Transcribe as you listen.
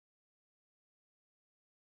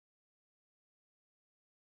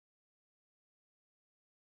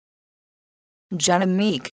Jenna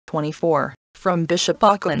Meek, 24, from Bishop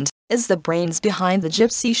Auckland, is the brains behind the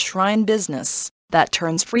Gypsy Shrine business that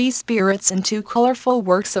turns free spirits into colorful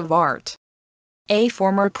works of art. A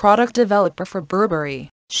former product developer for Burberry,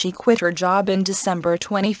 she quit her job in December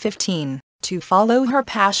 2015 to follow her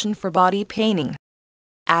passion for body painting.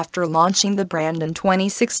 After launching the brand in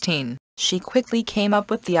 2016, she quickly came up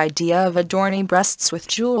with the idea of adorning breasts with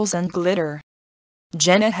jewels and glitter.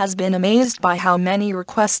 Jenna has been amazed by how many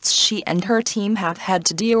requests she and her team have had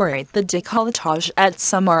to deorate the decolletage at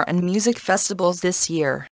summer and music festivals this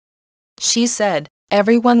year. She said,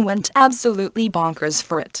 "Everyone went absolutely bonkers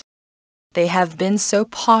for it. They have been so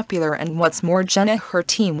popular, and what's more, Jenna and her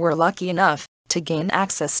team were lucky enough to gain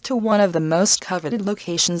access to one of the most coveted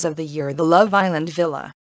locations of the year, the Love Island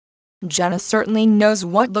Villa." Jenna certainly knows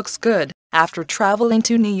what looks good. After traveling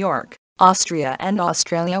to New York, Austria and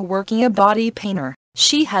Australia working a body painter,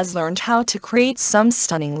 she has learned how to create some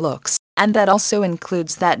stunning looks, and that also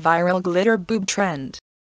includes that viral glitter boob trend.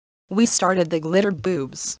 "We started the glitter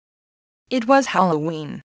boobs. It was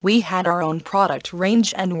Halloween. We had our own product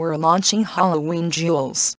range and we're launching Halloween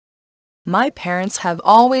jewels. My parents have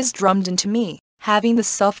always drummed into me, having the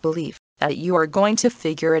self-belief that you are going to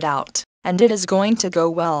figure it out, and it is going to go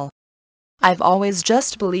well. I've always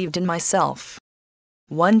just believed in myself.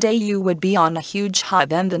 One day you would be on a huge high,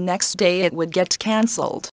 then the next day it would get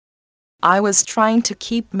cancelled. I was trying to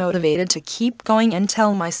keep motivated to keep going and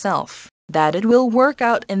tell myself that it will work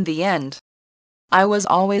out in the end. I was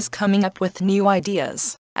always coming up with new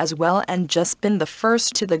ideas as well, and just been the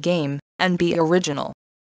first to the game and be original.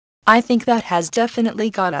 I think that has definitely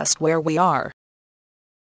got us where we are."